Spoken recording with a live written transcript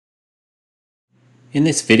In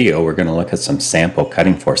this video, we're going to look at some sample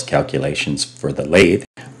cutting force calculations for the lathe,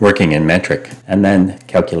 working in metric, and then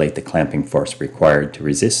calculate the clamping force required to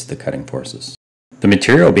resist the cutting forces. The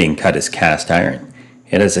material being cut is cast iron.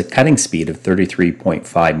 It has a cutting speed of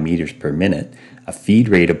 33.5 meters per minute, a feed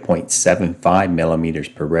rate of 0.75 millimeters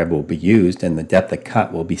per rev will be used, and the depth of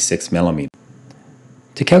cut will be 6 millimeters.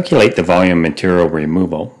 To calculate the volume material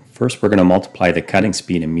removal, first we're going to multiply the cutting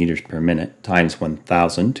speed in meters per minute times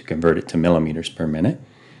 1,000 to convert it to millimeters per minute.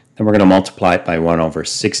 Then we're going to multiply it by 1 over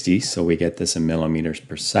 60, so we get this in millimeters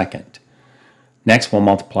per second. Next we'll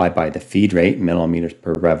multiply by the feed rate, millimeters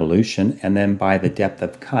per revolution, and then by the depth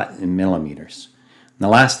of cut in millimeters. And the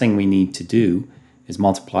last thing we need to do is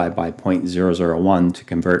multiply by 0.001 to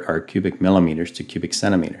convert our cubic millimeters to cubic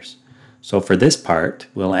centimeters. So for this part,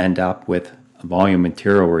 we'll end up with volume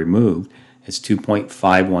material removed is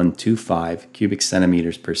 2.5125 cubic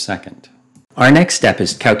centimeters per second. Our next step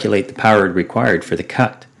is to calculate the power required for the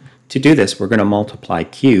cut. To do this, we're going to multiply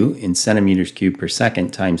Q in centimeters cubed per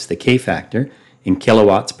second times the K factor in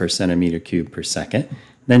kilowatts per centimeter cubed per second,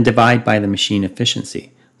 then divide by the machine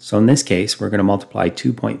efficiency. So in this case, we're going to multiply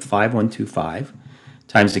 2.5125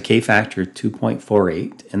 times the K factor of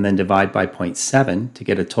 2.48 and then divide by 0.7 to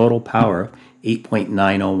get a total power of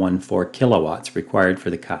 8.9014 kilowatts required for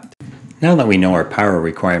the cut. Now that we know our power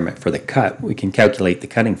requirement for the cut, we can calculate the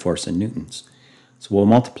cutting force in newtons. So we'll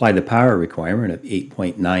multiply the power requirement of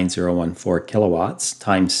 8.9014 kilowatts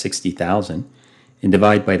times 60,000 and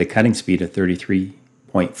divide by the cutting speed of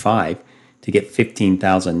 33.5 to get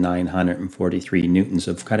 15,943 newtons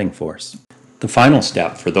of cutting force. The final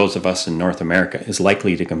step for those of us in North America is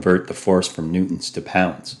likely to convert the force from newtons to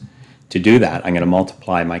pounds. To do that, I'm going to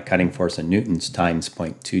multiply my cutting force in newtons times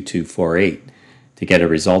 0.2248 to get a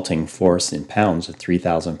resulting force in pounds of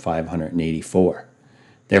 3,584.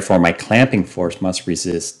 Therefore, my clamping force must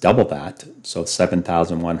resist double that, so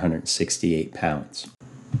 7,168 pounds.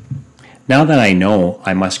 Now that I know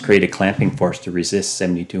I must create a clamping force to resist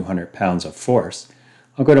 7,200 pounds of force,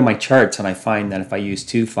 I'll go to my charts and I find that if I use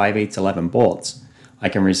two 5/8 bolts, I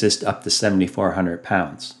can resist up to 7,400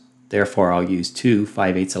 pounds. Therefore, I'll use two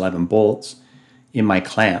 5/8 bolts in my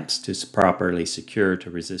clamps to properly secure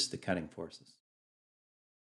to resist the cutting forces.